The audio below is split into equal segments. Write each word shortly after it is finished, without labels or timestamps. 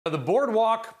The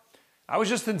boardwalk, I was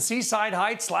just in Seaside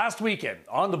Heights last weekend.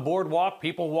 On the boardwalk,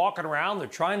 people walking around, they're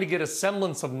trying to get a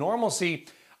semblance of normalcy.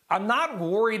 I'm not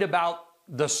worried about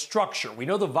the structure. We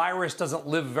know the virus doesn't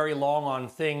live very long on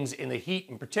things, in the heat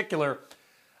in particular.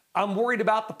 I'm worried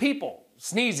about the people,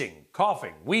 sneezing,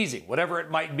 coughing, wheezing, whatever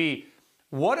it might be.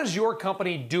 What is your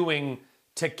company doing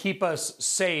to keep us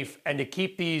safe and to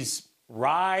keep these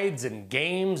rides and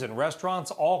games and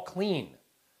restaurants all clean?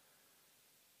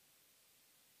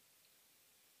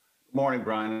 Good morning,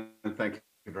 Brian, and thank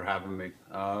you for having me.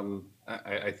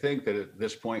 I think that at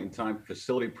this point in time,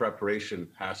 facility preparation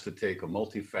has to take a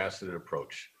multifaceted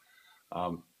approach.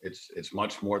 It's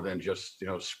much more than just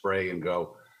spray and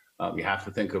go. You have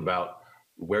to think about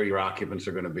where your occupants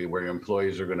are going to be, where your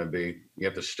employees are going to be. You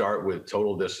have to start with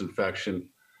total disinfection,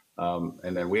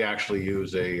 and then we actually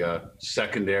use a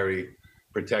secondary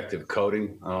protective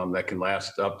coating that can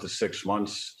last up to 6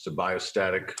 months. It's a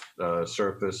biostatic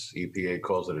surface. EPA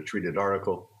calls it a treated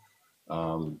article,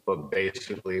 but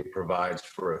basically it provides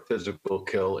for a physical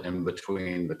kill in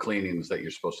between the cleanings that you're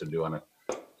supposed to do on a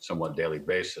somewhat daily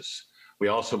basis. We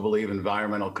also believe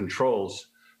environmental controls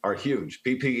are huge.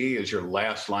 PPE is your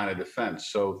last line of defense.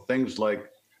 So things like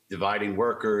dividing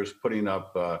workers, putting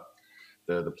up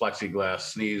the plexiglass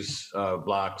sneeze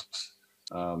blocks,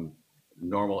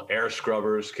 normal air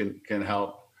scrubbers can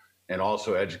help, and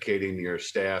also educating your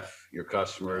staff, your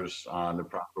customers on the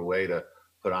proper way to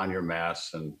put on your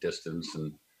masks and distance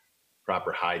and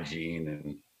proper hygiene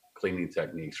and cleaning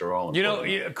techniques are all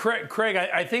important. Craig,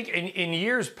 I think in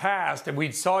years past, and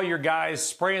we saw your guys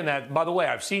spraying that. By the way,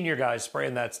 I've seen your guys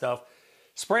spraying that stuff.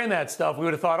 We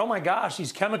would have thought, oh my gosh,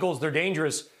 these chemicals, they're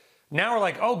dangerous. Now we're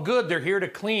like, oh good, they're here to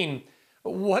clean.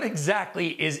 What exactly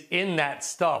is in that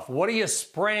stuff? What are you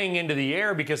spraying into the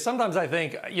air? Because sometimes I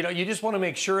think, you just want to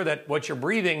make sure that what you're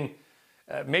breathing,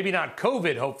 maybe not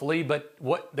COVID, hopefully, but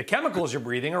what the chemicals you're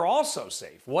breathing are also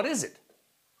safe. What is it?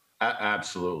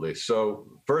 Absolutely. So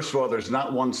first of all, there's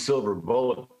not one silver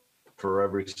bullet for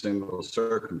every single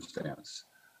circumstance.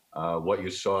 What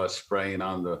you saw us spraying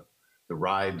on the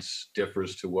rides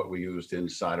differs to what we used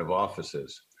inside of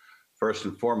offices. First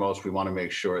and foremost, we want to make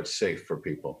sure it's safe for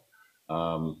people.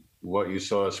 What you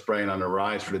saw us spraying on the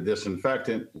rides for the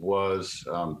disinfectant was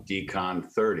Decon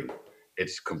 30.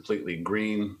 It's completely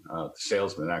green. The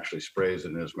salesman actually sprays it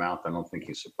in his mouth. I don't think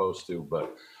he's supposed to,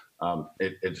 but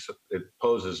it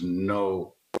poses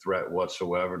no threat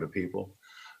whatsoever to people.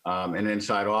 And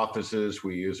inside offices,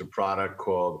 we use a product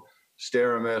called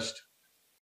Steramist.